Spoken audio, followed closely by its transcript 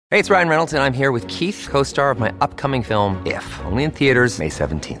Hey, it's Ryan Reynolds, and I'm here with Keith, co-star of my upcoming film, If, only in theaters May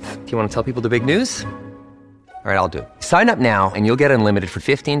 17th. Do you want to tell people the big news? All right, I'll do it. Sign up now and you'll get unlimited for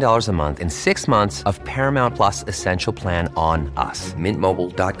 $15 a month and 6 months of Paramount Plus Essential Plan on us.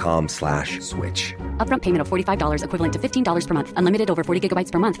 MintMobile.com/switch. Upfront payment of $45 equivalent to $15 per month. Unlimited over 40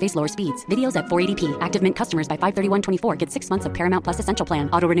 gigabytes per month. Face lower speeds. Videos at 480p. Active Mint customers by 531.24 get 6 months of Paramount Plus Essential Plan.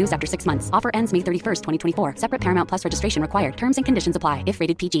 Auto renews after 6 months. Offer ends May 31st, 2024. Separate Paramount Plus registration required. Terms and conditions apply if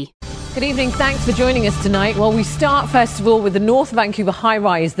rated PG. Good evening. Thanks for joining us tonight. Well, we start, first of all, with the North Vancouver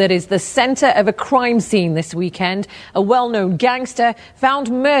high-rise that is the centre of a crime scene this weekend. A well-known gangster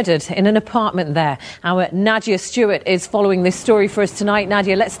found murdered in an apartment there. Our Nadia Stewart is following this story for us tonight.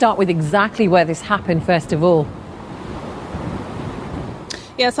 Nadia, let's start with exactly where this happened, first of all.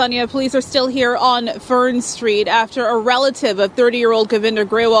 Yes, Anya, police are still here on Fern Street after a relative of 30-year-old Govinder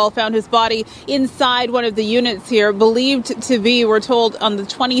Grewal found his body inside one of the units here, believed to be, we're told, on the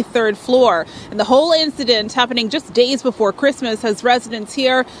 23rd floor. And the whole incident happening just days before Christmas has residents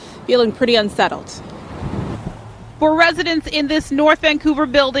here feeling pretty unsettled. For residents in this North Vancouver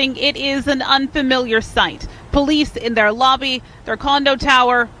building, it is an unfamiliar sight. Police in their lobby, their condo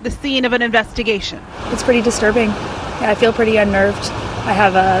tower, the scene of an investigation. It's pretty disturbing. Yeah, I feel pretty unnerved. I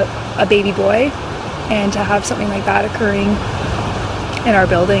have a baby boy, and to have something like that occurring in our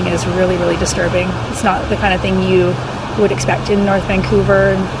building is really, really disturbing. It's not the kind of thing you would expect in North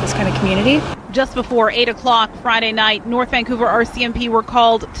Vancouver and this kind of community. Just before 8 o'clock Friday night, North Vancouver RCMP were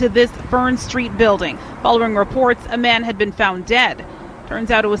called to this Fern Street building. Following reports, a man had been found dead.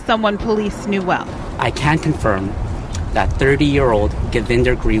 Turns out it was someone police knew well. I can confirm that 30-year-old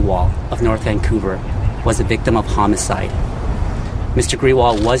Govinder Grewal of North Vancouver was a victim of homicide. Mr.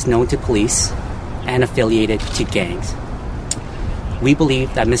 Grewal was known to police and affiliated to gangs. We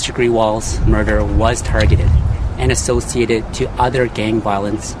believe that Mr. Grewal's murder was targeted and associated to other gang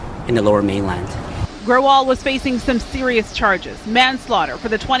violence in the Lower Mainland. Grewal was facing some serious charges: manslaughter for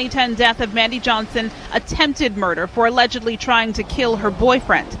the 2010 death of Mandy Johnson, attempted murder for allegedly trying to kill her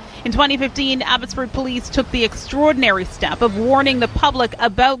boyfriend. In 2015, Abbotsford police took the extraordinary step of warning the public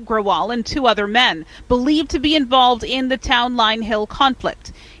about Grewal and 2 other men believed to be involved in the Town Line Hill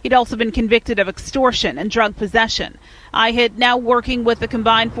conflict. He'd also been convicted of extortion and drug possession. IHIT now working with the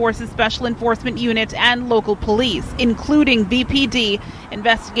Combined Forces Special Enforcement Unit and local police, including BPD,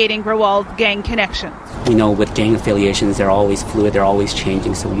 investigating Grewal's gang connections. We know with gang affiliations, they're always fluid, they're always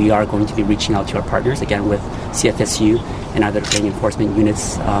changing, so we are going to be reaching out to our partners, again with CFSU and other gang enforcement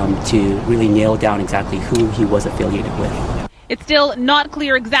units, to really nail down exactly who he was affiliated with. It's still not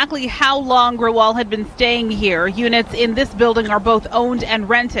clear exactly how long Grewal had been staying here. Units in this building are both owned and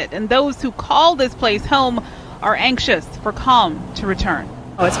rented, and those who call this place home are anxious for calm to return.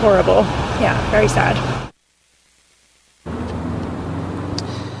 Oh, it's horrible. Yeah, very sad.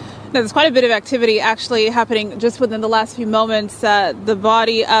 Now, there's quite a bit of activity actually happening just within the last few moments. The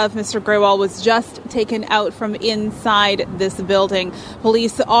body of Mr. Grewal was just taken out from inside this building.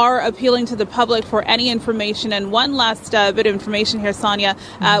 Police are appealing to the public for any information. And one last bit of information here, Sonia.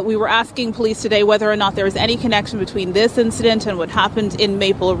 We were asking police today whether or not there was any connection between this incident and what happened in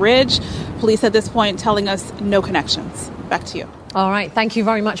Maple Ridge. Police at this point telling us no connections. Back to you. All right. Thank you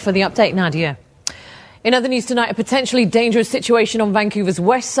very much for the update, Nadia. In other news tonight, a potentially dangerous situation on Vancouver's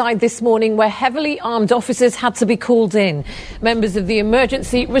west side this morning where heavily armed officers had to be called in. Members of the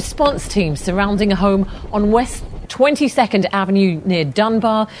emergency response team surrounding a home on West 22nd Avenue near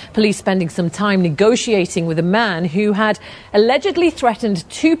Dunbar. Police spending some time negotiating with a man who had allegedly threatened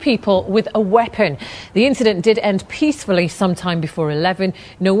 2 people with a weapon. The incident did end peacefully sometime before 11.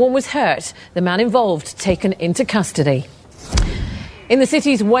 No one was hurt. The man involved taken into custody. In the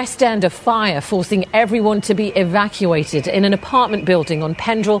city's West End, a fire forcing everyone to be evacuated in an apartment building on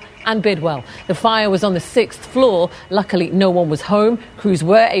Pendrell and Bidwell. The fire was on the 6th floor. Luckily, no one was home. Crews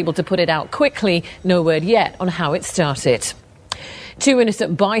were able to put it out quickly. No word yet on how it started. 2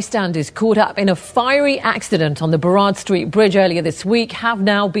 innocent bystanders caught up in a fiery accident on the Burrard Street Bridge earlier this week have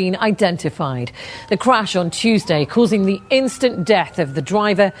now been identified. The crash on Tuesday causing the instant death of the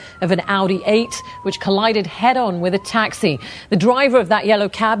driver of an Audi 8, which collided head-on with a taxi. The driver of that yellow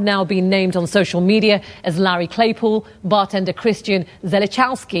cab now being named on social media as Larry Claypool. Bartender Christian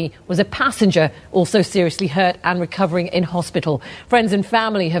Zelichowski was a passenger, also seriously hurt and recovering in hospital. Friends and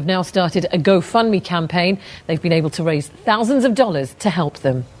family have now started a GoFundMe campaign. They've been able to raise thousands of dollars to help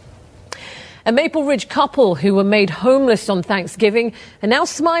them. A Maple Ridge couple who were made homeless on Thanksgiving are now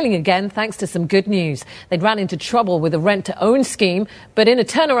smiling again thanks to some good news. They'd ran into trouble with a rent-to-own scheme, but in a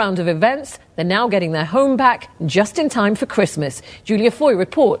turnaround of events, they're now getting their home back just in time for Christmas. Julia Foy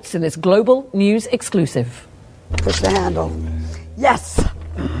reports in this Global News exclusive. Push the handle. Yes!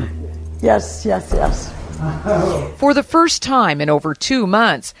 Yes. For the first time in over 2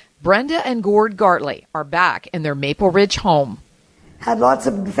 months, Brenda and Gord Gartley are back in their Maple Ridge home. Had lots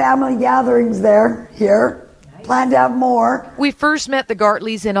of family gatherings here. Plan to have more. We first met the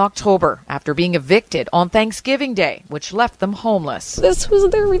Gartleys in October after being evicted on Thanksgiving Day, which left them homeless. This was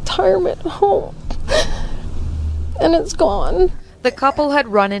their retirement home, and it's gone. The couple had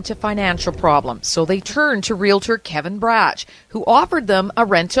run into financial problems, so they turned to realtor Kevin Bratch, who offered them a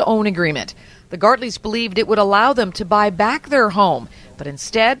rent-to-own agreement. The Gartleys believed it would allow them to buy back their home, but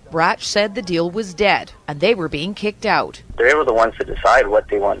instead, Bratch said the deal was dead, and they were being kicked out. They were the ones to decide what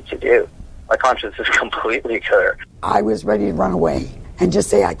they wanted to do. My conscience is completely clear. I was ready to run away and just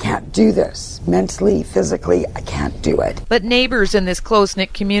say, I can't do this. Mentally, physically, I can't do it. But neighbors in this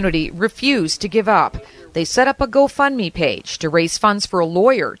close-knit community refused to give up. They set up a GoFundMe page to raise funds for a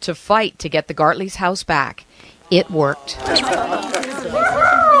lawyer to fight to get the Gartleys' house back. It worked.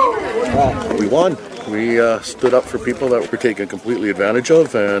 We won. We stood up for people that were taken completely advantage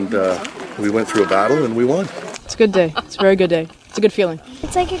of, and we went through a battle and we won. It's a good day. It's a very good day. It's a good feeling.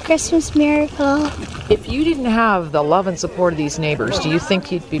 It's like a Christmas miracle. If you didn't have the love and support of these neighbors, do you think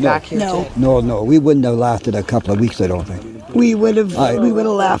you'd be back here today? No. We wouldn't have lasted a couple of weeks, I don't think. We would have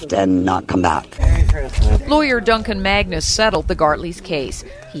left and not come back. Lawyer Duncan Magnus settled the Gartleys' case.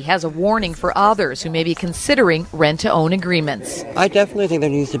 He has a warning for others who may be considering rent-to-own agreements. I definitely think there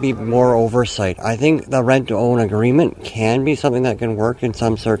needs to be more oversight. I think the rent-to-own agreement can be something that can work in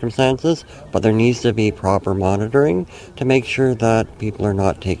some circumstances, but there needs to be proper monitoring to make sure that people are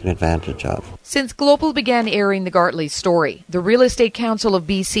not taken advantage of. Since Global began airing the Gartleys' story, the Real Estate Council of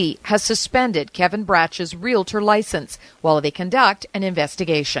BC has suspended Kevin Bratch's realtor license while they conduct an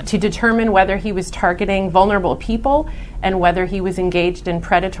investigation. To determine whether he was targeting vulnerable people and whether he was engaged in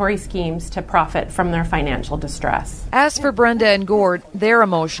predatory schemes to profit from their financial distress. As for Brenda and Gord, their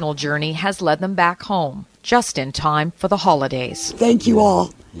emotional journey has led them back home, just in time for the holidays. Thank you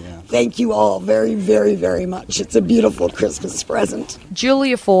all. Yeah. Thank you all very, very, very much. It's a beautiful Christmas present.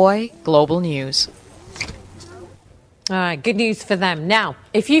 Julia Foy, Global News. All right, good news for them. Now,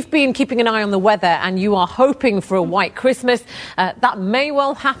 if you've been keeping an eye on the weather and you are hoping for a white Christmas, that may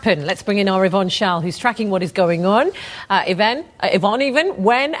well happen. Let's bring in our Yvonne Schall, who's tracking what is going on. Yvonne,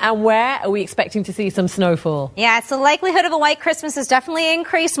 when and where are we expecting to see some snowfall? Yeah, it's the likelihood of a white Christmas has definitely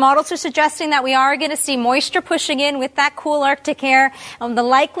increased. Models are suggesting that we are going to see moisture pushing in with that cool Arctic air. The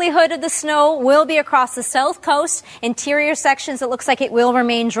likelihood of the snow will be across the south coast. Interior sections, it looks like it will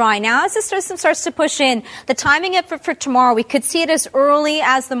remain dry. Now, as this starts to push in, the timing of it for tomorrow, we could see it as early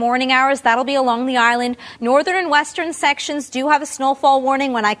as the morning hours. That'll be along the island. Northern and western sections do have a snowfall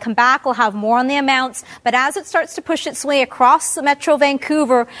warning. When I come back, we'll have more on the amounts. But as it starts to push its way across the Metro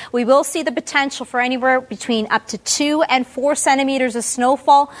Vancouver, we will see the potential for anywhere between up to 2 and 4 centimeters of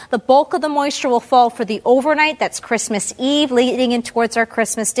snowfall. The bulk of the moisture will fall for the overnight. That's Christmas Eve, leading in towards our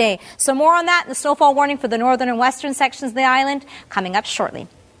Christmas Day. So more on that, the snowfall warning for the northern and western sections of the island coming up shortly.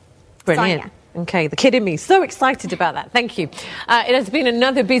 Brilliant. Sonia. Okay, the kid in me, so excited about that. Thank you. It has been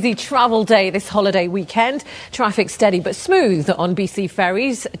another busy travel day this holiday weekend. Traffic steady but smooth on BC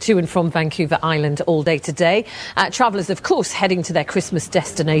ferries to and from Vancouver Island all day today. Travellers, of course, heading to their Christmas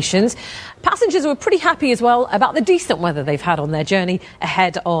destinations. Passengers were pretty happy as well about the decent weather they've had on their journey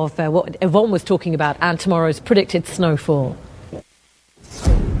ahead of what Yvonne was talking about and tomorrow's predicted snowfall.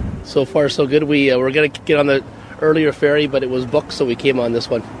 So far, so good. We were going to get on the earlier ferry, but it was booked, so we came on this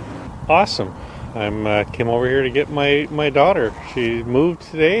one. Awesome. I came over here to get my daughter. She moved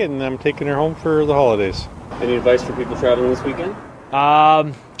today, and I'm taking her home for the holidays. Any advice for people traveling this weekend?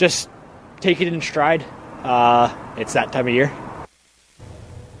 Just take it in stride. It's that time of year.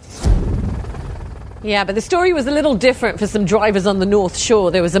 Yeah, but the story was a little different for some drivers on the North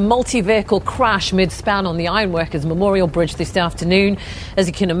Shore. There was a multi-vehicle crash mid-span on the Ironworkers Memorial Bridge this afternoon. As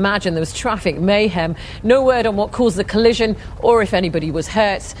you can imagine, there was traffic mayhem. No word on what caused the collision or if anybody was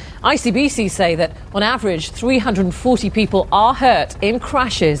hurt. ICBC say that, on average, 340 people are hurt in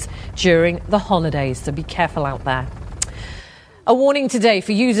crashes during the holidays, so be careful out there. A warning today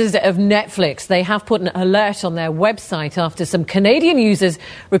for users of Netflix. They have put an alert on their website after some Canadian users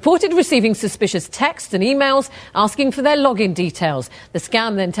reported receiving suspicious texts and emails asking for their login details. The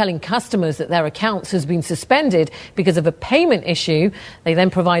scam then telling customers that their accounts has been suspended because of a payment issue. They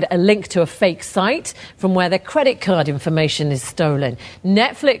then provide a link to a fake site from where their credit card information is stolen.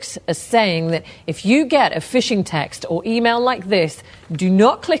 Netflix is saying that if you get a phishing text or email like this, do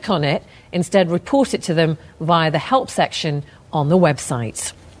not click on it. Instead, report it to them via the help section on the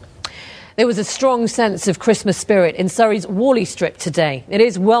website. There was a strong sense of Christmas spirit in Surrey's Whalley Strip today. It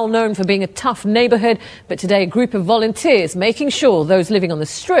is well known for being a tough neighbourhood, but today a group of volunteers making sure those living on the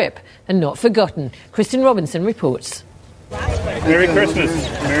Strip are not forgotten. Kristen Robinson reports. Merry Christmas.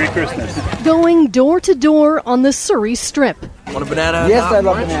 Merry Christmas. Going door to door on the Surrey Strip. Want a banana? Yes, I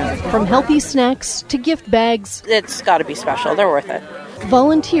love bananas. From healthy snacks to gift bags. It's got to be special. They're worth it.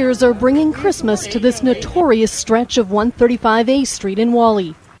 Volunteers are bringing Christmas to this notorious stretch of 135A Street in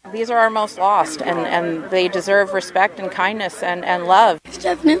Whalley. These are our most lost, and they deserve respect and kindness and love. It's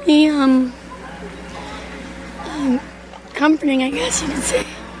definitely comforting, I guess you could say.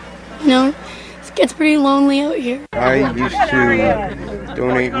 You know, it gets pretty lonely out here. I used to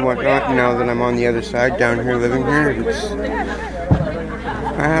donate and whatnot, and now that I'm on the other side down here living here,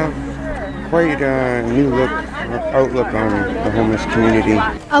 I have quite a new outlook on the homeless community.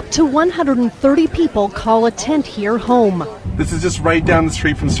 Up to 130 people call a tent here home. This is just right down the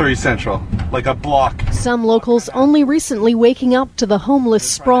street from Surrey Central, like a block. Some locals only recently waking up to the homeless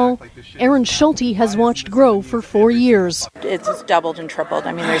sprawl. Erin Schulte has watched grow for 4 years. It's just doubled and tripled.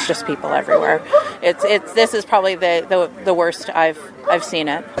 I mean, there's just people everywhere. This is probably the worst I've seen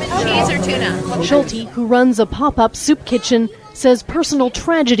it. Cheese or tuna? Schulte, who runs a pop-up soup kitchen, says personal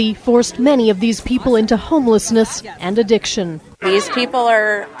tragedy forced many of these people into homelessness and addiction. These people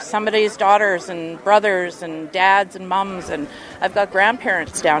are somebody's daughters and brothers and dads and mums, and I've got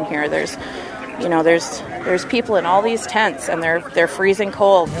grandparents down here. There's people in all these tents, and they're freezing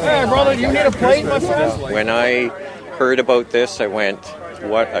cold. Hey, brother, you need a plate, my friend? When I heard about this, I went,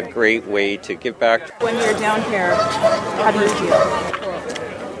 what a great way to give back. When you're down here, how do you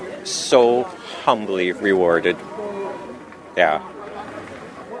feel? So humbly rewarded. Yeah.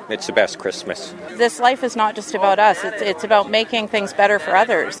 It's the best Christmas. This life is not just about us. It's about making things better for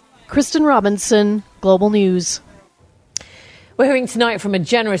others. Kristen Robinson, Global News. We're hearing tonight from a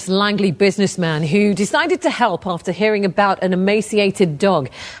generous Langley businessman who decided to help after hearing about an emaciated dog.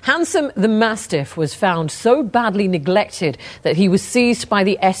 Handsome the Mastiff was found so badly neglected that he was seized by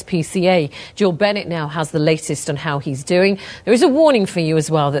the SPCA. Jill Bennett now has the latest on how he's doing. There is a warning for you as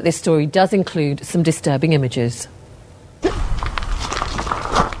well that this story does include some disturbing images.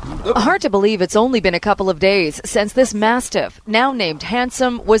 Hard to believe it's only been a couple of days since this Mastiff, now named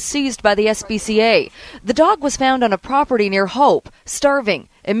Handsome, was seized by the SPCA. The dog was found on a property near Hope, starving,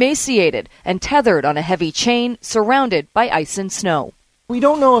 emaciated, and tethered on a heavy chain surrounded by ice and snow. We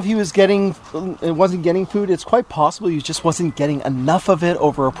don't know if he wasn't getting food. It's quite possible he just wasn't getting enough of it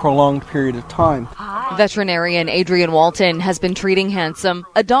over a prolonged period of time. Veterinarian Adrian Walton has been treating Handsome,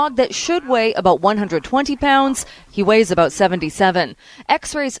 a dog that should weigh about 120 pounds. He weighs about 77.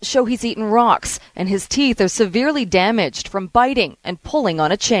 X-rays show he's eaten rocks, and his teeth are severely damaged from biting and pulling on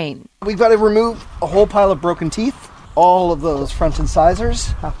a chain. We've got to remove a whole pile of broken teeth. All of those front incisors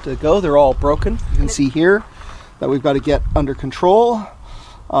have to go. They're all broken. You can see here that we've got to get under control.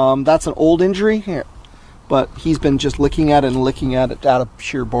 That's an old injury here, but he's been just looking at it out of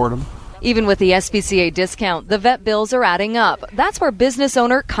sheer boredom. Even with the SPCA discount, the vet bills are adding up. That's where business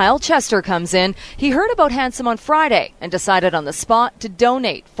owner Kyle Chester comes in. He heard about Handsome on Friday and decided on the spot to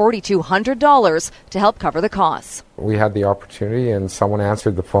donate $4,200 to help cover the costs. We had the opportunity and someone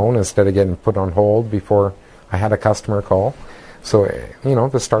answered the phone instead of getting put on hold before I had a customer call. So,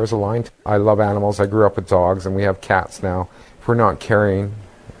 the stars aligned. I love animals. I grew up with dogs and we have cats now. If we're not caring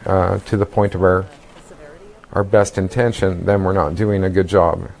to the point of our best intention, then we're not doing a good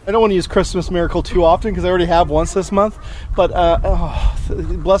job. I don't want to use Christmas Miracle too often because I already have once this month, but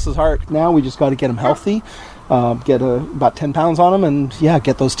bless his heart. Now we just got to get him healthy, get about 10 pounds on him, and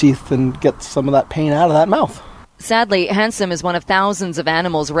get those teeth and get some of that pain out of that mouth. Sadly, Handsome is one of thousands of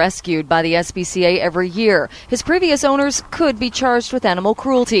animals rescued by the SPCA every year. His previous owners could be charged with animal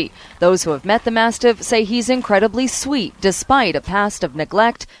cruelty. Those who have met the Mastiff say he's incredibly sweet despite a past of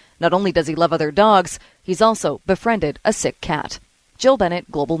neglect. Not only does he love other dogs, he's also befriended a sick cat. Jill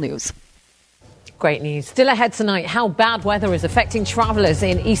Bennett, Global News. Great news. Still ahead tonight, how bad weather is affecting travellers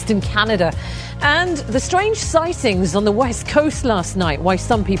in eastern Canada. And the strange sightings on the west coast last night. Why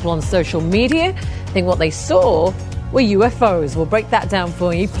some people on social media think what they saw were UFOs. We'll break that down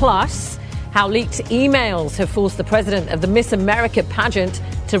for you. Plus, how leaked emails have forced the president of the Miss America pageant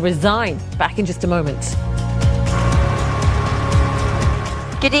to resign. Back in just a moment.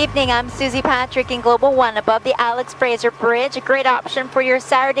 Good evening, I'm Susie Patrick in Global One above the Alex Fraser Bridge. A great option for your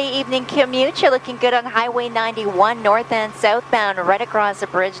Saturday evening commute. You're looking good on Highway 91 north and southbound right across the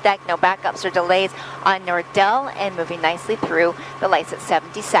bridge deck. No backups or delays on Nordell and moving nicely through the lights at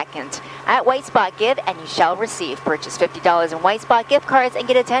 72nd. At White Spot Give and you shall receive. Purchase $50 in White Spot gift cards and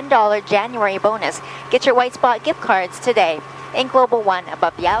get a $10 January bonus. Get your White Spot gift cards today. In Global One,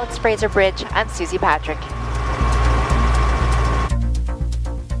 above the Alex Fraser Bridge, I'm Susie Patrick.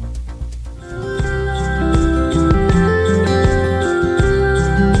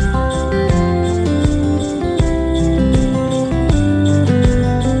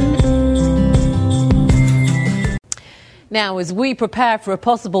 Now, as we prepare for a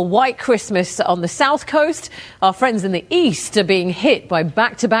possible white Christmas on the south coast, our friends in the east are being hit by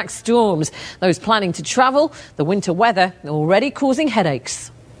back-to-back storms. Those planning to travel, the winter weather already causing headaches.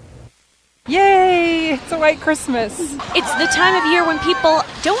 Yay! It's a white Christmas. It's the time of year when people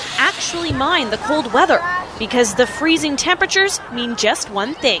don't actually mind the cold weather because the freezing temperatures mean just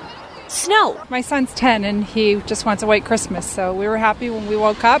one thing. Snow. My son's 10 and he just wants a white Christmas, so we were happy when we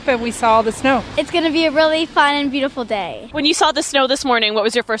woke up and we saw all the snow. It's going to be a really fun and beautiful day. When you saw the snow this morning, what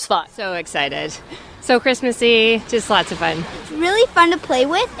was your first thought? So excited. So Christmassy, just lots of fun. It's really fun to play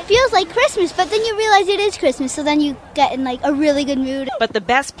with. It feels like Christmas, but then you realize it is Christmas, so then you get in like a really good mood. But the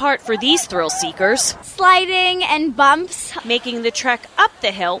best part for these thrill seekers, sliding and bumps, making the trek up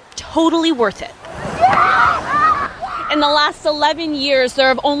the hill totally worth it. In the last 11 years, there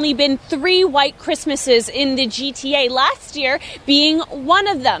have only been 3 white Christmases in the GTA, last year being one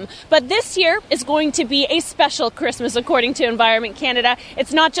of them. But this year is going to be a special Christmas, according to Environment Canada.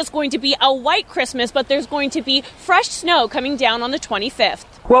 It's not just going to be a white Christmas, but there's going to be fresh snow coming down on the 25th.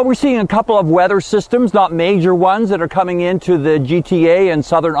 Well, we're seeing a couple of weather systems, not major ones, that are coming into the GTA and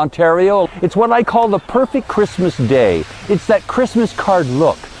southern Ontario. It's what I call the perfect Christmas day. It's that Christmas card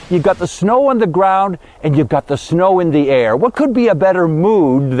look. You've got the snow on the ground and you've got the snow in the air. What could be a better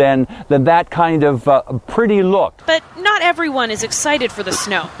mood than that kind of pretty look? But not everyone is excited for the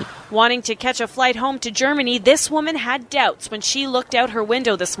snow. Wanting to catch a flight home to Germany, this woman had doubts when she looked out her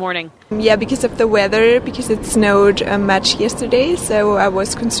window this morning. Yeah, because of the weather, because it snowed much yesterday, so I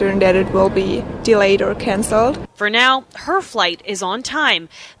was concerned that it will be delayed or cancelled. For now, her flight is on time,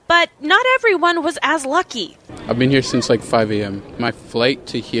 but not everyone was as lucky. I've been here since like 5 a.m. My flight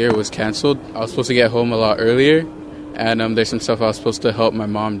to here was cancelled. I was supposed to get home a lot earlier, and there's some stuff I was supposed to help my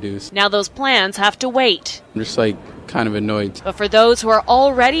mom do. Now those plans have to wait. I'm just kind of annoyed. But for those who are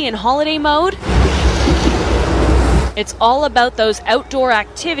already in holiday mode, it's all about those outdoor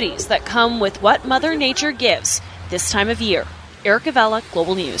activities that come with what Mother Nature gives this time of year. Erica Vella,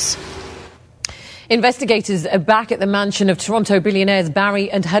 Global News. Investigators are back at the mansion of Toronto billionaires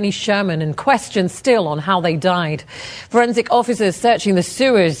Barry and Honey Sherman, and questions still on how they died. Forensic officers searching the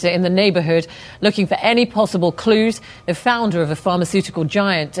sewers in the neighbourhood looking for any possible clues. The founder of a pharmaceutical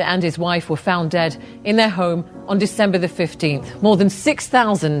giant and his wife were found dead in their home on December the 15th. More than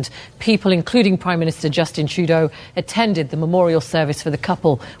 6,000 people, including Prime Minister Justin Trudeau, attended the memorial service for the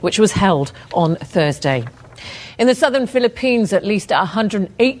couple, which was held on Thursday. In the southern Philippines, at least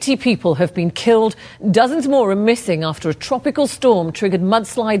 180 people have been killed. Dozens more are missing after a tropical storm triggered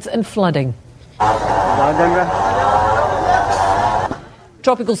mudslides and flooding.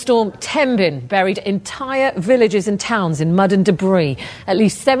 Tropical storm Tembin buried entire villages and towns in mud and debris. At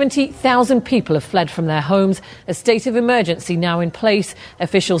least 70,000 people have fled from their homes. A state of emergency now in place.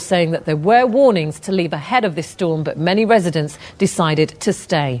 Officials saying that there were warnings to leave ahead of this storm, but many residents decided to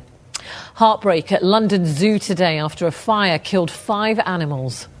stay. Heartbreak at London Zoo today after a fire killed 5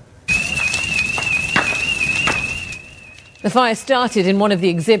 animals. The fire started in one of the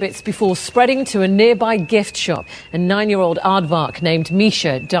exhibits before spreading to a nearby gift shop. A 9-year-old aardvark named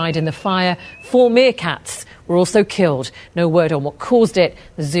Misha died in the fire. 4 meerkats were also killed. No word on what caused it.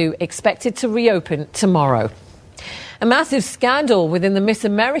 The zoo expected to reopen tomorrow. A massive scandal within the Miss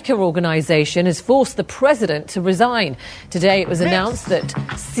America organisation has forced the president to resign. Today it was announced that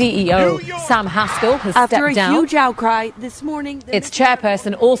CEO Sam Haskell has stepped down. After a huge outcry this morning, Its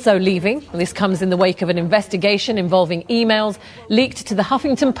chairperson also leaving. This comes in the wake of an investigation involving emails leaked to the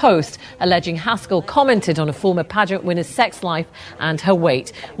Huffington Post alleging Haskell commented on a former pageant winner's sex life and her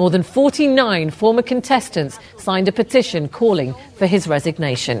weight. More than 49 former contestants signed a petition calling for his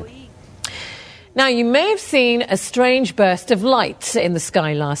resignation. Now, you may have seen a strange burst of light in the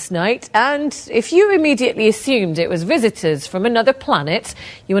sky last night, and if you immediately assumed it was visitors from another planet,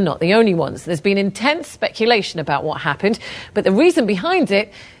 you are not the only ones. There's been intense speculation about what happened, but the reason behind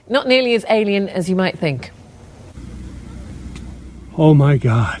it, not nearly as alien as you might think. Oh my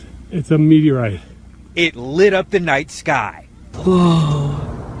God, it's a meteorite. It lit up the night sky.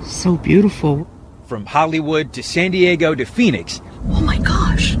 Whoa, so beautiful. From Hollywood to San Diego to Phoenix. Oh my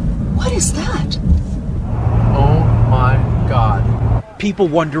gosh, what is that? Oh my God. People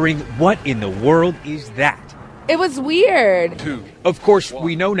wondering what in the world is that? It was weird. 2. Of course,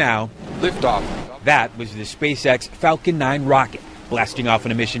 we know now. Liftoff. That was the SpaceX Falcon 9 rocket. blasting off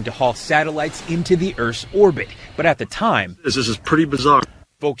on a mission to haul satellites into the Earth's orbit. But at the time, this is pretty bizarre.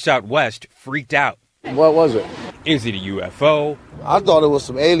 Folks out west freaked out. What was it? Is it a UFO? I thought it was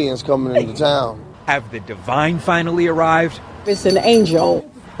some aliens coming into town. Have the divine finally arrived? It's an angel.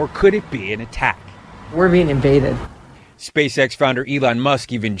 Or could it be an attack? We're being invaded. SpaceX founder Elon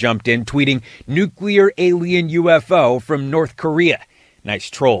Musk even jumped in, tweeting, "Nuclear alien UFO from North Korea." Nice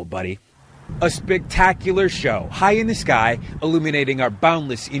troll, buddy. A spectacular show, high in the sky, illuminating our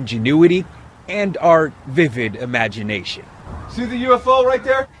boundless ingenuity and our vivid imagination. See the UFO right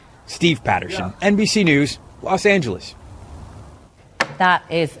there? Steve Patterson, NBC News, Los Angeles. That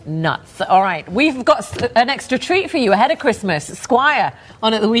is nuts. All right, we've got an extra treat for you ahead of Christmas. Squire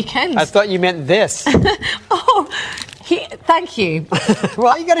on at the weekend. I thought you meent this. Thank you.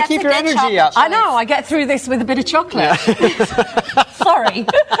 Well, you got to keep your energy up. I know. I get through this with a bit of chocolate. Sorry.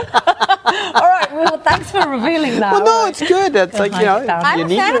 All right. Well, thanks for revealing that. Well, no, it's good. It's like, you know, I'm a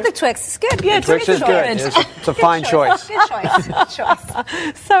fan of the Twix. It's good. Yeah, Twix is good. It's a fine choice. Good choice. Good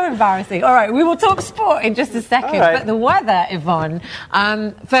choice. So embarrassing. All right, we will talk sport in just a second. Right. But the weather, Yvonne,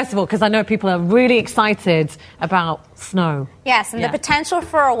 first of all, because I know people are really excited about snow. Yes, and the potential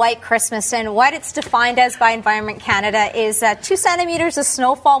for a white Christmas, and what it's defined as by Environment Canada is 2 centimeters of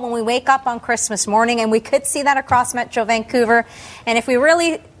snowfall when we wake up on Christmas morning, and we could see that across Metro Vancouver. And if we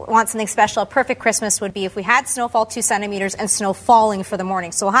really want something special, a perfect Christmas would be if we had snowfall 2 centimeters and snow falling for the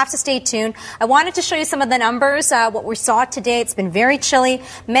morning. So we'll have to stay tuned. I wanted to show you some of the numbers, what we saw today. It's been very chilly.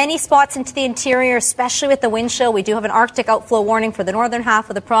 Many spots into the interior, especially with the wind chill. We do have an Arctic outflow warning for the northern half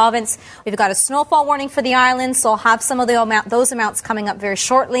of the province. We've got a snowfall warning for the islands, so I'll have some of those amounts coming up very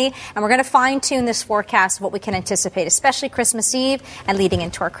shortly. And we're going to fine-tune this forecast of what we can anticipate, especially Christmas Eve and leading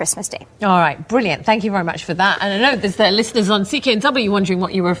into our Christmas Day. All right, brilliant. Thank you very much for that. And I know there's listeners on CKNW wondering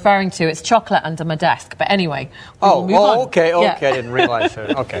what you were referring to. It's chocolate under my desk. But anyway, okay. Yeah. I didn't realize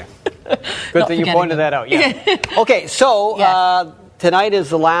that. Okay. Good that you pointed that out. Yeah. Okay, so tonight is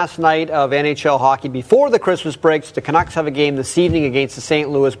the last night of NHL hockey before the Christmas breaks. The Canucks have a game this evening against the St.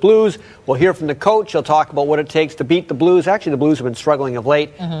 Louis Blues. We'll hear from the coach. He'll talk about what it takes to beat the Blues. Actually, the Blues have been struggling of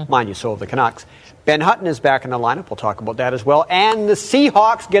late. Mind you, so have the Canucks. Ben Hutton is back in the lineup. We'll talk about that as well. And the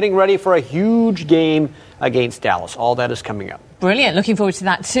Seahawks getting ready for a huge game against Dallas. All that is coming up. Brilliant. Looking forward to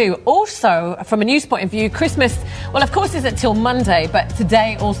that too. Also, from a news point of view, Christmas, well, of course, isn't till Monday, but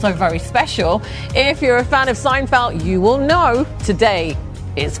today also very special. If you're a fan of Seinfeld, you will know today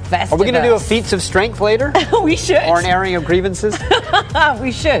is Festivus. Are we going to do a feats of strength later? We should. Or an airing of grievances?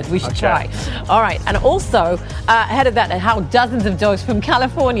 We should try. All right. And also, ahead of that, how dozens of dogs from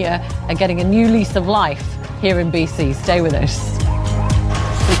California are getting a new lease of life here in BC. Stay with us.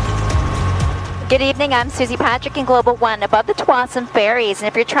 Good evening, I'm Susie Patrick in Global One above the Tsawwassen Ferries. And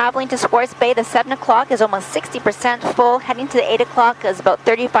if you're traveling to Swartz Bay, the 7 o'clock is almost 60% full. Heading to the 8 o'clock is about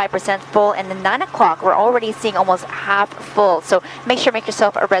 35% full. And the 9 o'clock, we're already seeing almost half full. So make sure to make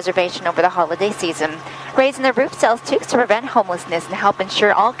yourself a reservation over the holiday season. Raising the Roof sells toques to prevent homelessness and help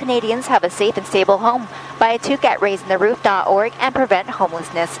ensure all Canadians have a safe and stable home. Buy a toque at raisingtheroof.org and prevent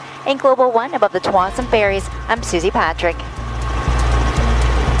homelessness. In Global One above the Tsawwassen Ferries, I'm Susie Patrick.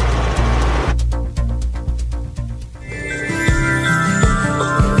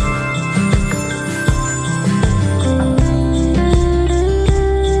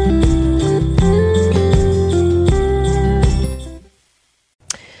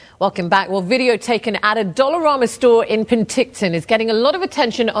 Welcome back. Well, video taken at a Dollarama store in Penticton is getting a lot of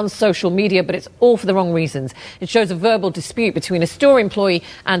attention on social media, but it's all for the wrong reasons. It shows a verbal dispute between a store employee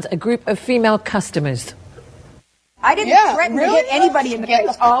and a group of female customers. I didn't threaten to hit anybody in the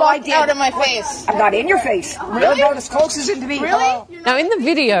face. All I did. Out of my face. I got in your face. Really? About as close as it to be. Really? Now, in the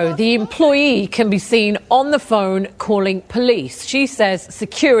video, the employee can be seen on the phone calling police. She says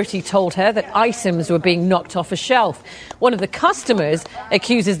security told her that items were being knocked off a shelf. One of the customers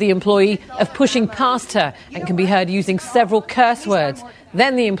accuses the employee of pushing past her and can be heard using several curse words.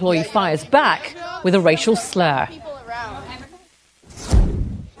 Then the employee fires back with a racial slur.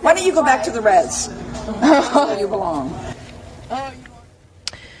 Why don't you go back to the res? Where you belong.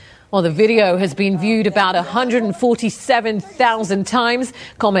 Well, the video has been viewed about 147,000 times.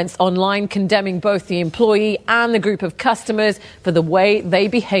 Comments online condemning both the employee and the group of customers for the way they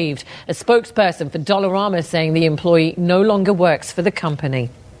behaved. A spokesperson for Dollarama saying the employee no longer works for the company.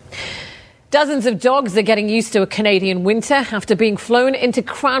 Dozens of dogs are getting used to a Canadian winter after being flown into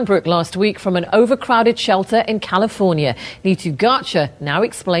Cranbrook last week from an overcrowded shelter in California. Neetu Garcha now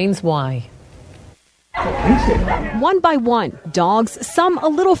explains why. One by one, dogs, some a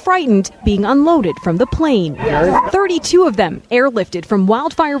little frightened, being unloaded from the plane. 32 of them airlifted from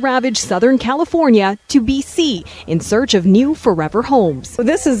wildfire-ravaged Southern California to BC in search of new forever homes.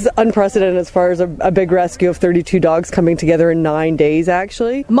 This is unprecedented as far as a big rescue of 32 dogs coming together in 9 days,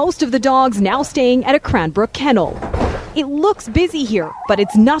 actually. Most of the dogs now staying at a Cranbrook kennel. It looks busy here, but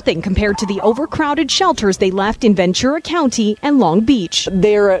it's nothing compared to the overcrowded shelters they left in Ventura County and Long Beach.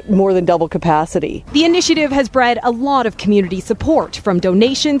 They're at more than double capacity. The initiative has bred a lot of community support, from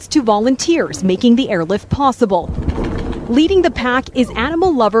donations to volunteers making the airlift possible. Leading the pack is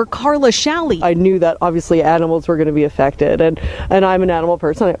animal lover Carla Shalley. I knew that obviously animals were going to be affected, and I'm an animal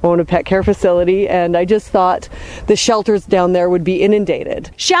person. I own a pet care facility, and I just thought the shelters down there would be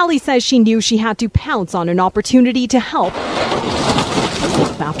inundated. Shalley says she knew she had to pounce on an opportunity to help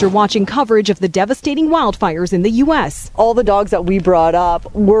after watching coverage of the devastating wildfires in the U.S. All the dogs that we brought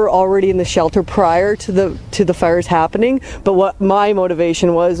up were already in the shelter prior to the fires happening, but what my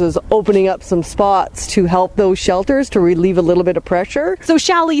motivation was opening up some spots to help those shelters to relieve a little bit of pressure. So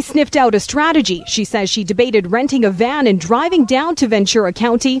Shalley sniffed out a strategy. She says she debated renting a van and driving down to Ventura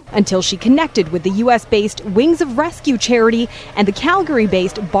County until she connected with the U.S.-based Wings of Rescue charity and the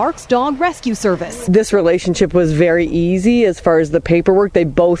Calgary-based Barks Dog Rescue Service. This relationship was very easy as far as the paperwork. They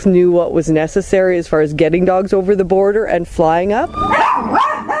both knew what was necessary as far as getting dogs over the border and flying up.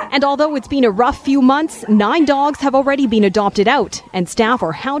 And although it's been a rough few months, 9 dogs have already been adopted out, and staff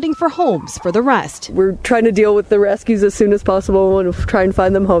are hounding for homes for the rest. We're trying to deal with the rescues as soon as possible and try and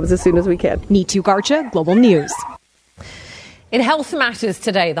find them homes as soon as we can. Neetu Garcha, Global News. In Health Matters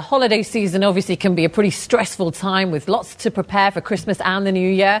today, the holiday season obviously can be a pretty stressful time with lots to prepare for Christmas and the New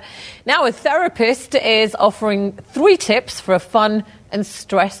Year. Now a therapist is offering 3 tips for a fun and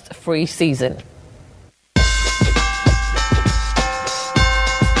stress-free season.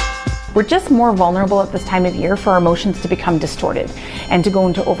 We're just more vulnerable at this time of year for our emotions to become distorted and to go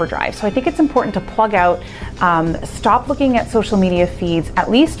into overdrive. So I think it's important to plug out, stop looking at social media feeds, at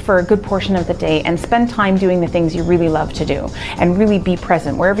least for a good portion of the day, and spend time doing the things you really love to do and really be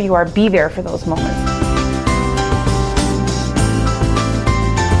present. Wherever you are, be there for those moments.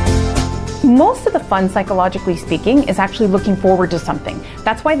 Most of the fun, psychologically speaking, is actually looking forward to something.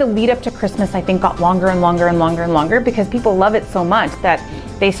 That's why the lead up to Christmas, I think, got longer and longer and longer and longer, because people love it so much that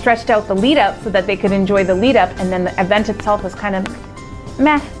they stretched out the lead up so that they could enjoy the lead up, and then the event itself was kind of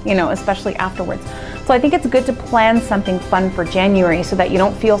meh, especially afterwards. So I think it's good to plan something fun for January so that you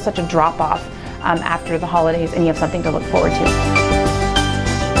don't feel such a drop off after the holidays and you have something to look forward to.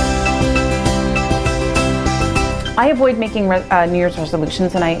 I avoid making New Year's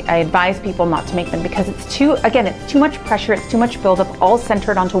resolutions, and I advise people not to make them because it's too much pressure, it's too much buildup, all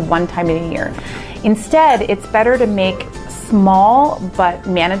centered onto one time of the year. Instead, it's better to make small but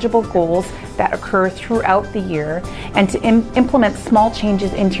manageable goals that occur throughout the year and to implement small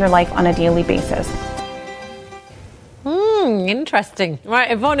changes into your life on a daily basis. Interesting.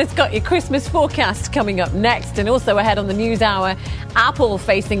 Right, Yvonne has got your Christmas forecast coming up next, and also ahead on the News Hour, Apple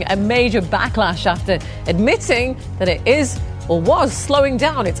facing a major backlash after admitting that it is or was slowing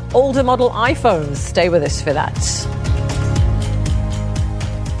down its older model iPhones. Stay with us for that.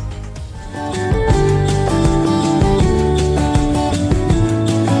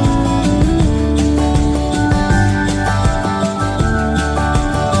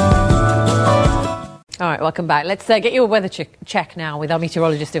 All right, welcome back. Let's get your weather check now with our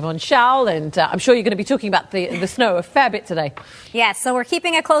meteorologist Yvonne Schaal, and I'm sure you're going to be talking about the snow a fair bit today. Yes, so we're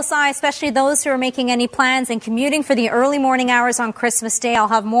keeping a close eye, especially those who are making any plans and commuting for the early morning hours on Christmas Day. I'll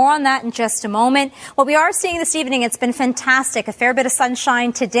have more on that in just a moment. What we are seeing this evening, it's been fantastic. A fair bit of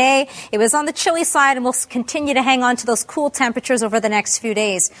sunshine today. It was on the chilly side, and we'll continue to hang on to those cool temperatures over the next few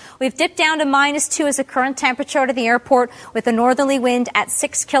days. We've dipped down to -2 as the current temperature out of the airport with a northerly wind at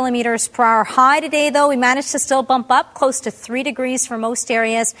 6 kilometers per hour. High today, though, we managed to still bump up close to 3 degrees for most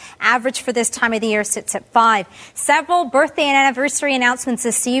areas. Average for this time of the year sits at 5. Several birthday and anniversary announcements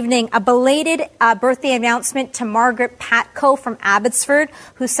this evening. A belated birthday announcement to Margaret Patco from Abbotsford,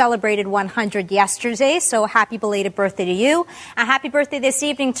 who celebrated 100 yesterday. So happy belated birthday to you. A happy birthday this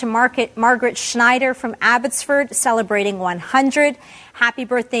evening to Margaret Schneider from Abbotsford, celebrating 100. Happy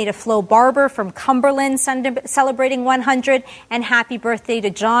birthday to Flo Barber from Cumberland, celebrating 100. And happy birthday to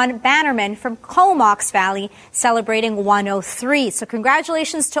John Bannerman from Comox Valley, celebrating 103. So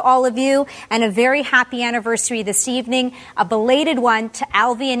congratulations to all of you, and a very happy anniversary this evening. A belated one to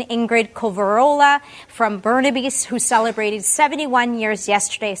Alvy and Ingrid Covarola from Burnaby, who celebrated 71 years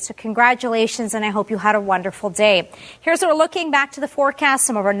yesterday. So congratulations, and I hope you had a wonderful day. Here's what we're looking back to the forecast.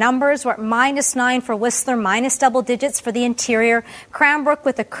 Some of our numbers were at -9 for Whistler, minus double digits for the interior. Cranbrook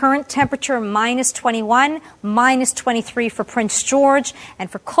with a current temperature minus 21, minus 23 for Prince George, and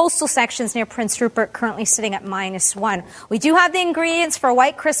for coastal sections near Prince Rupert currently sitting at minus 1. We do have the ingredients for a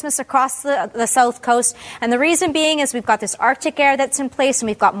white Christmas across the south coast, and the reason being is we've got this Arctic air that's in place and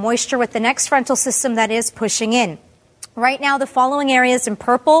we've got moisture with the next frontal system that is pushing in. Right now, the following areas in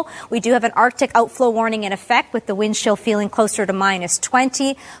purple, we do have an Arctic outflow warning in effect with the wind chill feeling closer to minus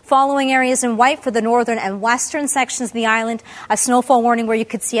 20. Following areas in white for the northern and western sections of the island, a snowfall warning where you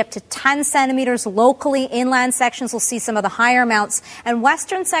could see up to 10 centimeters locally. Inland sections will see some of the higher amounts, and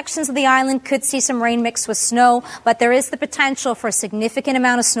western sections of the island could see some rain mixed with snow, but there is the potential for a significant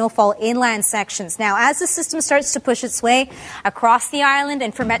amount of snowfall inland sections. Now, as the system starts to push its way across the island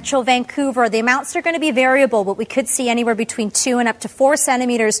and for Metro Vancouver, the amounts are going to be variable, but we could see anywhere between 2 and up to 4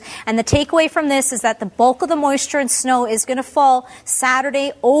 centimeters. And the takeaway from this is that the bulk of the moisture and snow is going to fall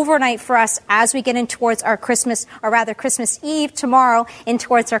Saturday overnight for us as we get in towards our Christmas Eve tomorrow in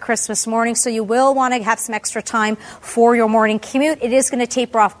towards our Christmas morning. So you will want to have some extra time for your morning commute. It is going to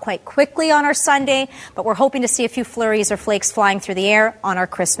taper off quite quickly on our Sunday, but we're hoping to see a few flurries or flakes flying through the air on our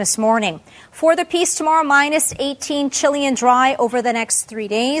Christmas morning. For the piece tomorrow, minus 18, chilly and dry over the next 3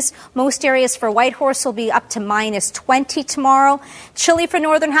 days. Most areas for Whitehorse will be up to minus 20 tomorrow. Chilly for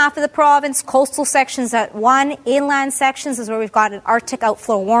northern half of the province. Coastal sections at 1. Inland sections is where we've got an Arctic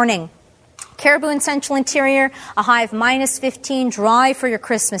outflow warning. Caribou and Central Interior, a high of minus 15, dry for your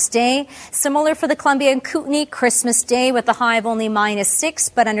Christmas Day. Similar for the Columbia and Kootenay, Christmas Day with a high of only minus 6,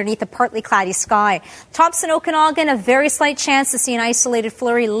 but underneath a partly cloudy sky. Thompson, Okanagan, a very slight chance to see an isolated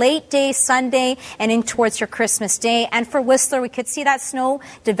flurry late day Sunday and in towards your Christmas Day. And for Whistler, we could see that snow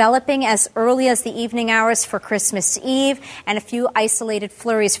developing as early as the evening hours for Christmas Eve and a few isolated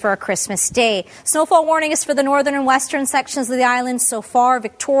flurries for our Christmas Day. Snowfall warning is for the northern and western sections of the island so far.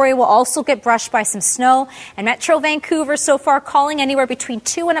 Victoria will also get brushed by some snow, and Metro Vancouver so far calling anywhere between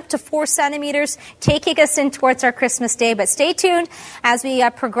 2 and up to 4 centimeters, taking us in towards our Christmas Day. But stay tuned as we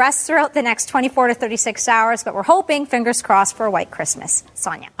progress throughout the next 24 to 36 hours. But we're hoping, fingers crossed, for a white Christmas.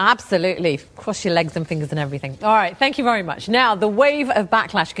 Sonia. Absolutely. Cross your legs and fingers and everything. All right. Thank you very much. Now, the wave of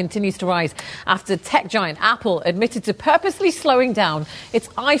backlash continues to rise after tech giant Apple admitted to purposely slowing down its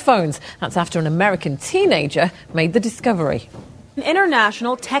iPhones. That's after an American teenager made the discovery. An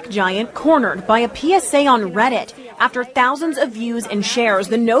international tech giant cornered by a PSA on Reddit after thousands of views and shares.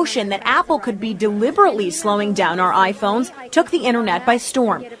 The notion that Apple could be deliberately slowing down our iPhones took the internet by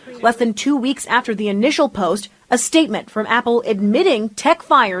storm. Less than 2 weeks after the initial post, a statement from Apple admitting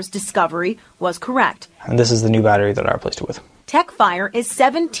TechFire's discovery was correct. And this is the new battery that I replaced it with. TechFire is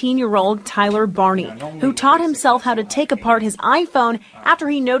 17-year-old Tyler Barney, who taught himself how to take apart his iPhone after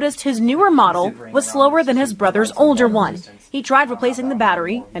he noticed his newer model was slower than his brother's older one. He tried replacing the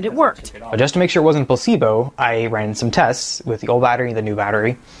battery, and it worked. Just to make sure it wasn't placebo, I ran some tests with the old battery and the new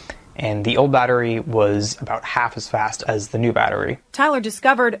battery, and the old battery was about half as fast as the new battery. Tyler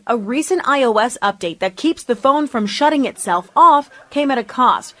discovered a recent iOS update that keeps the phone from shutting itself off came at a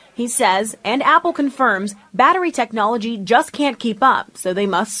cost. He says, and Apple confirms, battery technology just can't keep up, so they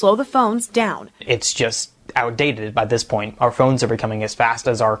must slow the phones down. It's just outdated by this point. Our phones are becoming as fast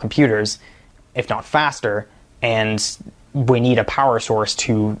as our computers, if not faster, and we need a power source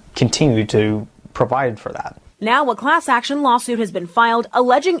to continue to provide for that. Now a class action lawsuit has been filed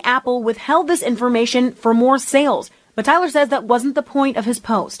alleging Apple withheld this information for more sales. But Tyler says that wasn't the point of his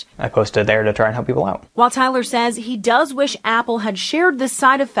post. I posted there to try and help people out. While Tyler says he does wish Apple had shared this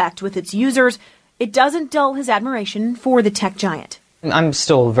side effect with its users, it doesn't dull his admiration for the tech giant. I'm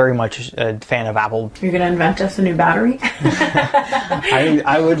still very much a fan of Apple. You're going to invent us a new battery?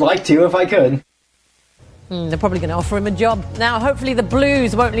 I would like to if I could. They're probably going to offer him a job. Now, hopefully the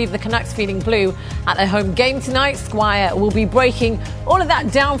Blues won't leave the Canucks feeling blue at their home game tonight. Squire will be breaking all of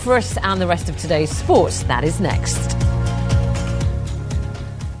that down for us and the rest of today's sports. That is next.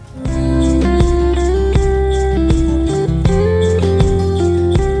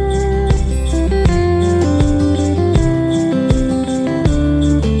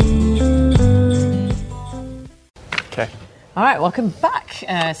 Okay. All right, welcome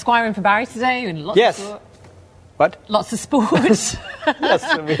back. Squire in for Barry today. And lots yes. What? Lots of sports.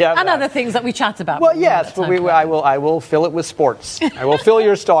 Yes, we have and other things that we chat about. Well, yes, but I will fill it with sports. I will fill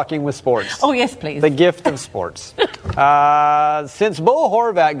your stocking with sports. Oh, yes, please. The gift of sports. Since Bo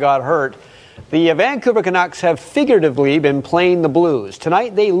Horvat got hurt, the Vancouver Canucks have figuratively been playing the Blues.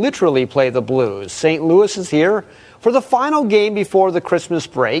 Tonight, they literally play the Blues. St. Louis is here for the final game before the Christmas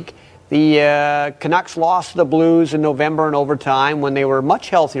break. The Canucks lost to the Blues in November in overtime when they were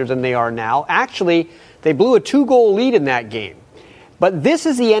much healthier than they are now. Actually, they blew a 2-goal lead in that game. But this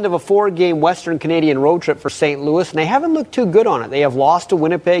is the end of a 4-game Western Canadian road trip for St. Louis, and they haven't looked too good on it. They have lost to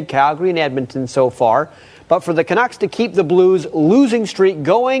Winnipeg, Calgary, and Edmonton so far. But for the Canucks to keep the Blues' losing streak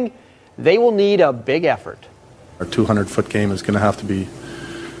going, they will need a big effort. Our 200-foot game is going to have to be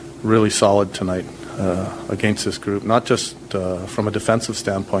really solid tonight against this group, not just from a defensive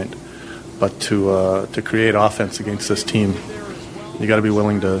standpoint, but to create offense against this team. You got to be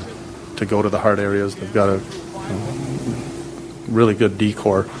willing to go to the hard areas. They've got a really good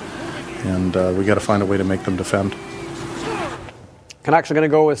D-core, and we got to find a way to make them defend. Canucks are going to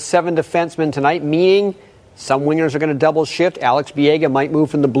go with 7 defensemen tonight, meaning some wingers are going to double shift. Alex Biega might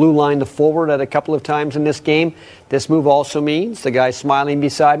move from the blue line to forward at a couple of times in this game. This move also means the guy smiling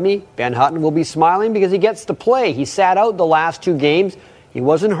beside me, Ben Hutton, will be smiling because he gets to play. He sat out the last 2 games. He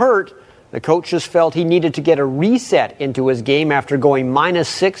wasn't hurt. The coach just felt he needed to get a reset into his game after going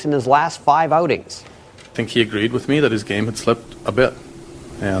 -6 in his last 5 outings. I think he agreed with me that his game had slipped a bit.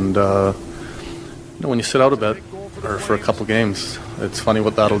 And when you sit out a bit, or for a couple games, it's funny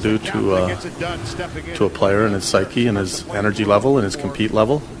what that'll do to a player and his psyche and his energy level and his compete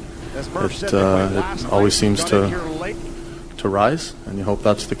level. It always seems to rise, and you hope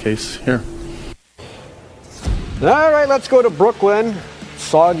that's the case here. All right, let's go to Brooklyn.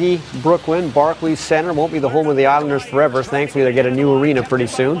 Soggy Brooklyn. Barclays Center won't be the home of the Islanders forever. Thankfully, they get a new arena pretty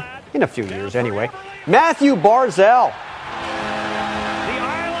soon. In a few years, anyway. Matthew Barzal.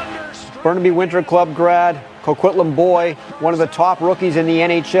 Burnaby Winter Club grad, Coquitlam boy, one of the top rookies in the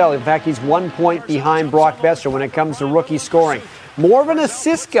NHL. In fact, he's 1 point behind Brock Besser when it comes to rookie scoring. More of an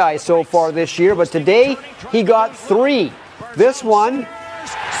assist guy so far this year, but today he got 3. This one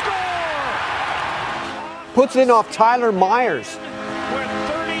puts it in off Tyler Myers.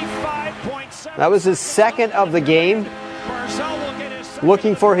 That was his second of the game.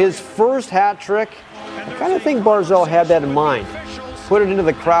 Looking for his first hat trick. I kind of think Barzal had that in mind. Put it into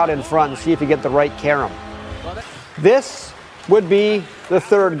the crowd in front and see if you get the right carom. This would be the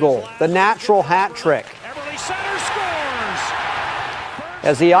third goal, the natural hat trick.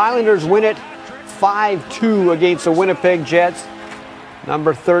 As the Islanders win it 5-2 against the Winnipeg Jets,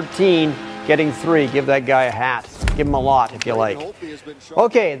 number 13 getting 3. Give that guy a hat. Give him a lot if you like.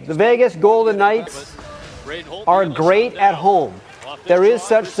 Okay, the Vegas Golden Knights are great at home. There is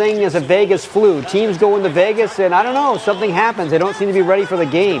such thing as a Vegas flu. Teams go into Vegas and, I don't know, something happens. They don't seem to be ready for the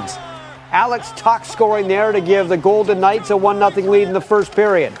games. Alex Tuch scoring there to give the Golden Knights a 1-0 lead in the first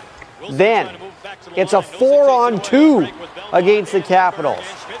period. Then, it's a 4-on-2 against the Capitals.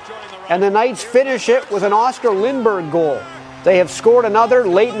 And the Knights finish it with an Oscar Lindberg goal. They have scored another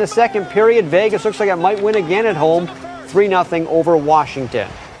late in the second period. Vegas looks like it might win again at home. 3-0 over Washington.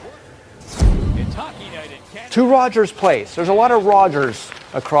 To Rogers Place. There's a lot of Rogers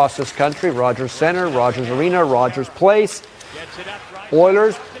across this country. Rogers Center, Rogers Arena, Rogers Place.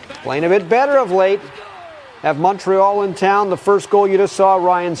 Oilers playing a bit better of late. Have Montreal in town. The first goal you just saw,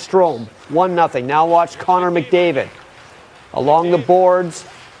 Ryan Strome. 1-0. Now watch Connor McDavid. Along the boards.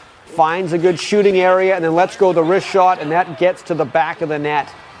 Finds a good shooting area and then lets go the wrist shot, and that gets to the back of the net.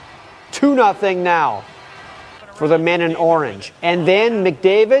 2-0 now for the men in orange. And then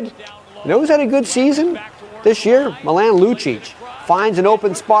McDavid, you know who's had a good season this year? Milan Lucic finds an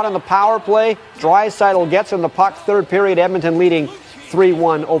open spot on the power play. Draisaitl gets him the puck. Third period, Edmonton leading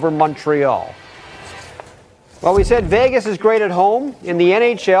 3-1 over Montreal. Well, we said Vegas is great at home. In the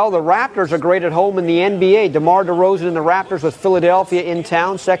NHL, the Raptors are great at home in the NBA. DeMar DeRozan and the Raptors with Philadelphia in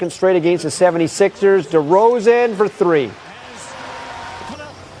town. Second straight against the 76ers. DeRozan for 3.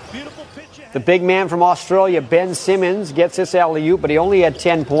 The big man from Australia, Ben Simmons, gets this alley-oop, but he only had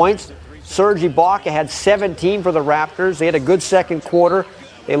 10 points. Serge Ibaka had 17 for the Raptors. They had a good second quarter.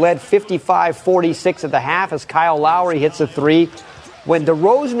 They led 55-46 at the half as Kyle Lowry hits a 3. When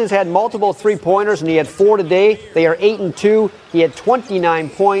DeRozan has had multiple three-pointers, and he had 4 today, they are 8-2. He had 29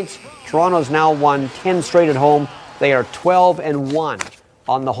 points. Toronto's now won 10 straight at home. They are 12-1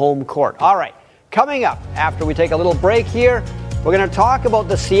 on the home court. All right, coming up after we take a little break here, we're going to talk about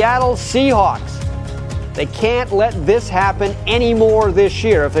the Seattle Seahawks. They can't let this happen anymore this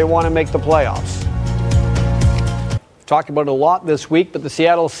year if they want to make the playoffs. Talked about it a lot this week, but the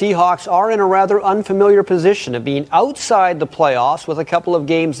Seattle Seahawks are in a rather unfamiliar position of being outside the playoffs with a couple of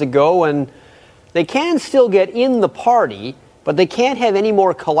games to go, and they can still get in the party, but they can't have any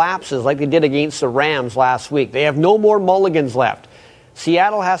more collapses like they did against the Rams last week. They have no more mulligans left.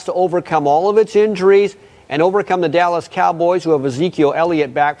 Seattle has to overcome all of its injuries and overcome the Dallas Cowboys, who have Ezekiel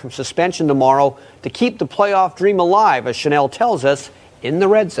Elliott back from suspension tomorrow, to keep the playoff dream alive, as Chanel tells us in the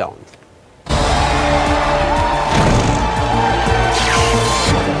Red Zone.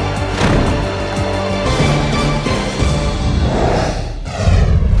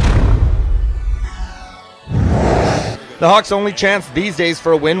 The Hawks' only chance these days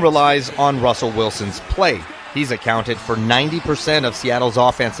for a win relies on Russell Wilson's play. He's accounted for 90% of Seattle's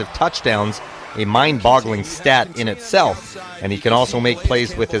offensive touchdowns, a mind-boggling stat in itself, and he can also make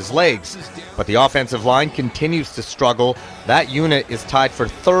plays with his legs. But the offensive line continues to struggle. That unit is tied for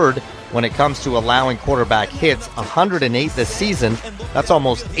third when it comes to allowing quarterback hits, 108 this season. That's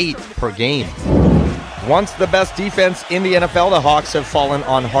almost 8 per game. Once the best defense in the NFL, the Hawks have fallen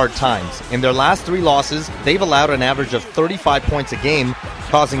on hard times. In their last 3 losses, they've allowed an average of 35 points a game,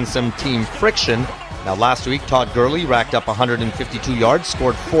 causing some team friction. Now, last week, Todd Gurley racked up 152 yards,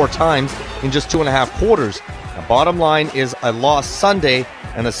 scored 4 times in just 2.5 quarters. The bottom line is a loss Sunday,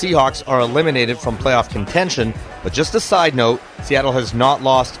 and the Seahawks are eliminated from playoff contention. But just a side note, Seattle has not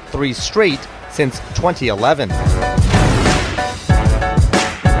lost 3 straight since 2011.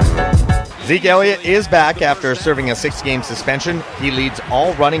 Zeke Elliott is back after serving a 6-game suspension. He leads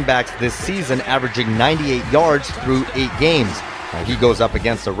all running backs this season, averaging 98 yards through 8 games. Now, he goes up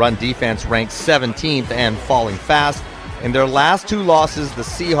against a run defense ranked 17th and falling fast. In their last 2 losses, the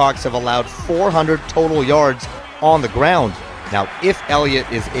Seahawks have allowed 400 total yards on the ground. Now, if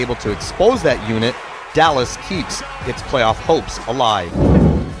Elliott is able to expose that unit, Dallas keeps its playoff hopes alive.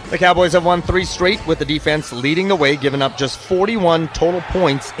 The Cowboys have won 3 straight, with the defense leading the way, giving up just 41 total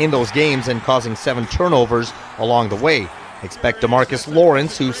points in those games and causing 7 turnovers along the way. Expect DeMarcus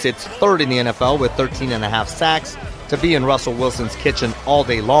Lawrence, who sits 3rd in the NFL with 13.5 sacks, to be in Russell Wilson's kitchen all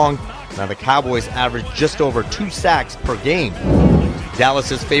day long. Now, the Cowboys average just over 2 sacks per game.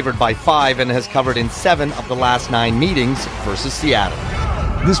 Dallas is favored by 5 and has covered in 7 of the last 9 meetings versus Seattle.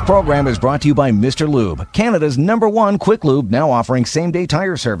 This program is brought to you by Mr. Lube, Canada's #1 quick lube, now offering same-day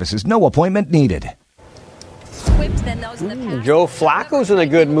tire services, no appointment needed. Joe Flacco's in a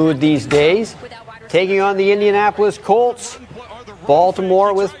good mood these days, taking on the Indianapolis Colts.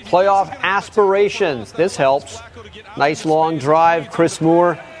 Baltimore with playoff aspirations. This helps. Nice long drive. Chris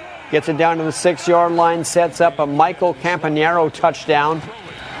Moore gets it down to the 6-yard line, sets up a Michael Campanaro touchdown.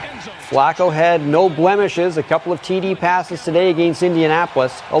 Flacco had no blemishes, a couple of TD passes today against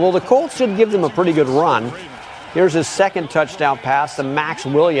Indianapolis, although the Colts did give them a pretty good run. Here's his second touchdown pass to Max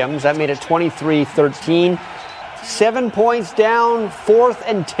Williams. That made it 23-13. 7 points down, 4th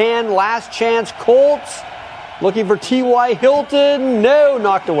and 10, last chance. Colts looking for T.Y. Hilton. No,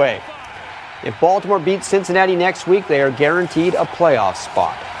 knocked away. If Baltimore beats Cincinnati next week, they are guaranteed a playoff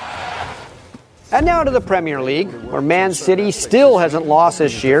spot. And now to the Premier League, where Man City still hasn't lost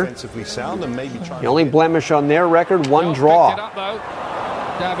this year. The only blemish on their record, 1 draw.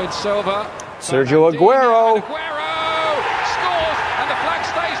 David Silva. Sergio Aguero. Scores, and the flag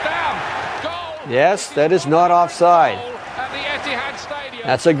stays down. Goal. Yes, that is not offside. At the Etihad Stadium.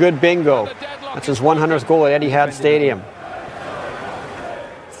 That's a good bingo. That's his 100th goal at Etihad Stadium.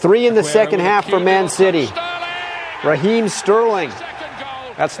 3 in the second half for Man City. Raheem Sterling.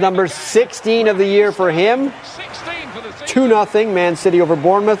 That's number 16 of the year for him. 2-0 Man City over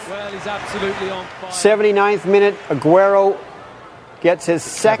Bournemouth. 79th minute, Aguero gets his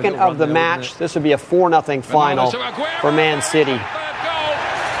second of the match. This would be a 4-0 final for Man City.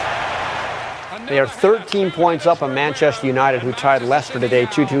 They are 13 points up on Manchester United, who tied Leicester today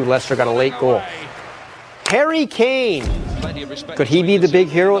 2-2. Leicester got a late goal. Harry Kane. Could he be the big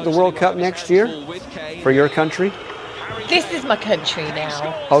hero at the World Cup next year for your country? This is my country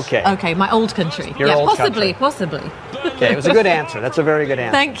now. Okay. Okay, my old country. Your old possibly, country. possibly. Okay, it was a good answer. That's a very good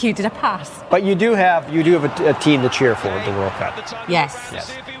answer. Thank you. Did I pass? But you do have a team to cheer for at the World Cup.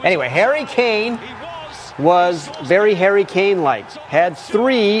 Yes. Anyway, Harry Kane was very Harry Kane-like. Had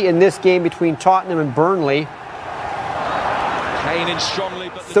 3 in this game between Tottenham and Burnley.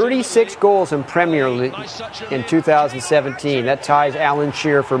 36 goals in Premier League in 2017. That ties Alan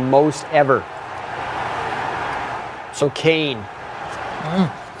Shearer for most ever. So Kane,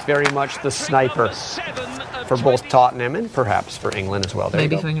 very much the sniper for both Tottenham and perhaps for England as well. There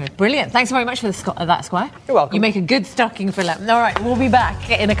Maybe you go. for England. Brilliant. Thanks very much for that, Squire. You're welcome. You make a good stocking filler. All right, we'll be back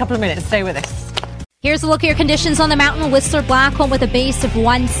in a couple of minutes. Stay with us. Here's a look at your conditions on the mountain. Whistler Blackcomb with a base of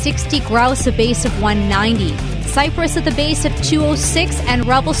 160, Grouse a base of 190. Cypress at the base of 206, and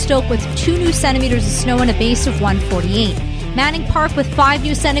Revelstoke with 2 new centimeters of snow and a base of 148. Manning Park with 5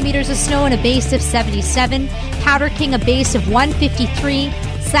 new centimeters of snow and a base of 77. Powder King a base of 153.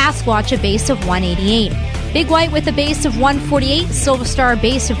 Sasquatch a base of 188. Big White with a base of 148. Silver Star a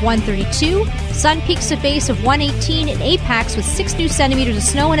base of 132. Sun Peaks a base of 118. And Apex with 6 new centimeters of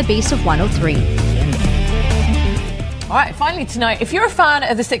snow and a base of 103. All right, finally tonight, if you're a fan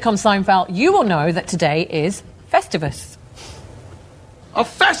of the sitcom Seinfeld, you will know that today is Festivus. A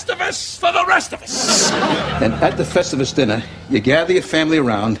Festivus for the rest of us. And at the Festivus dinner, you gather your family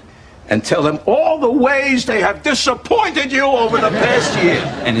around and tell them all the ways they have disappointed you over the past year.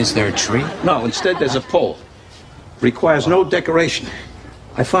 And is there a tree? No, instead there's a pole. Requires no decoration.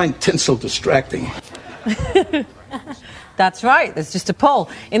 I find tinsel distracting. That's right, there's just a poll.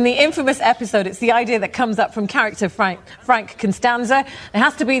 In the infamous episode, it's the idea that comes up from character Frank Costanza. It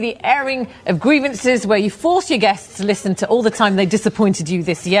has to be the airing of grievances where you force your guests to listen to all the time they disappointed you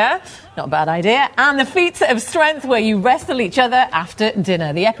this year. Not a bad idea. And the feats of strength where you wrestle each other after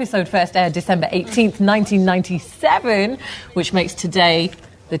dinner. The episode first aired December 18th, 1997, which makes today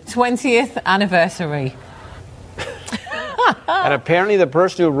the 20th anniversary. And apparently the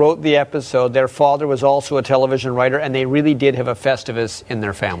person who wrote the episode, their father was also a television writer, and they really did have a Festivus in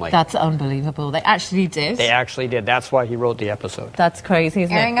their family. That's unbelievable. They actually did. They actually did. That's why he wrote the episode. That's crazy,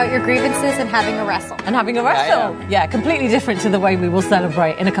 isn't it? Airing out your grievances and having a wrestle. And having a wrestle. Yeah, completely different to the way we will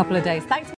celebrate in a couple of days. Thanks.